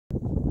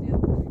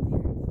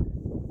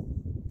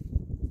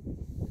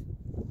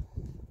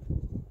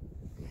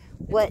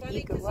What, funny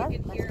you go because up? you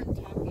can hear him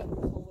talking the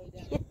whole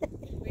way down.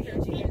 We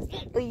heard you guys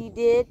talking. Oh, you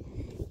did?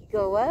 You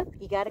go up,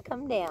 you got to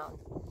come down.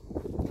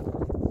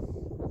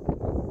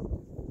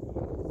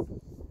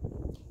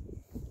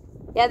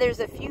 Yeah, there's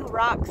a few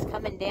rocks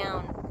coming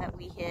down that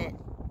we hit.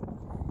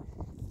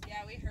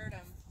 Yeah, we heard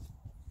him.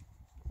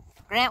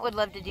 Grant would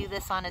love to do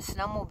this on his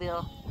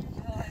snowmobile.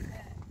 Oh, I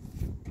bet.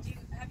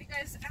 Have you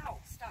guys, ow,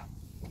 stop,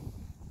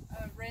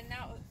 ridden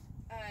out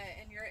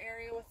in your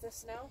area with the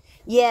snow?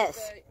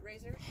 Yes. The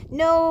razor?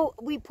 No,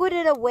 we put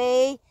it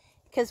away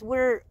because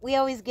we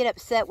always get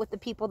upset with the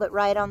people that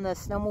ride on the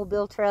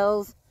snowmobile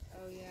trails.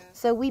 Oh, yeah.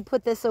 So we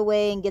put this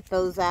away and get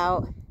those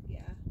out. Yeah.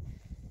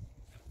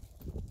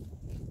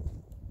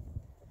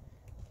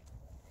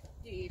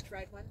 Do you each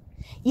ride one?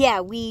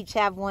 Yeah, we each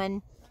have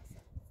one.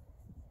 Awesome.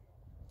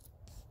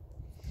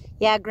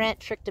 Yeah, Grant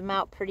tricked them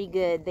out pretty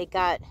good. They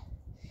got,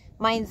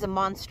 mine's a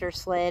monster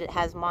sled. It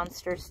has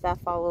monster stuff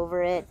all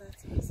over it. Oh,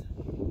 that's awesome.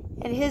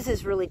 And his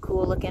is really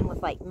cool looking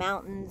with like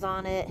mountains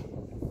on it.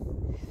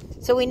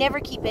 So we never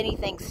keep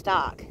anything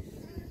stock.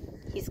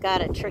 He's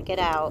got to trick it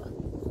out.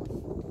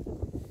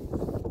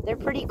 They're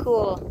pretty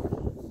cool.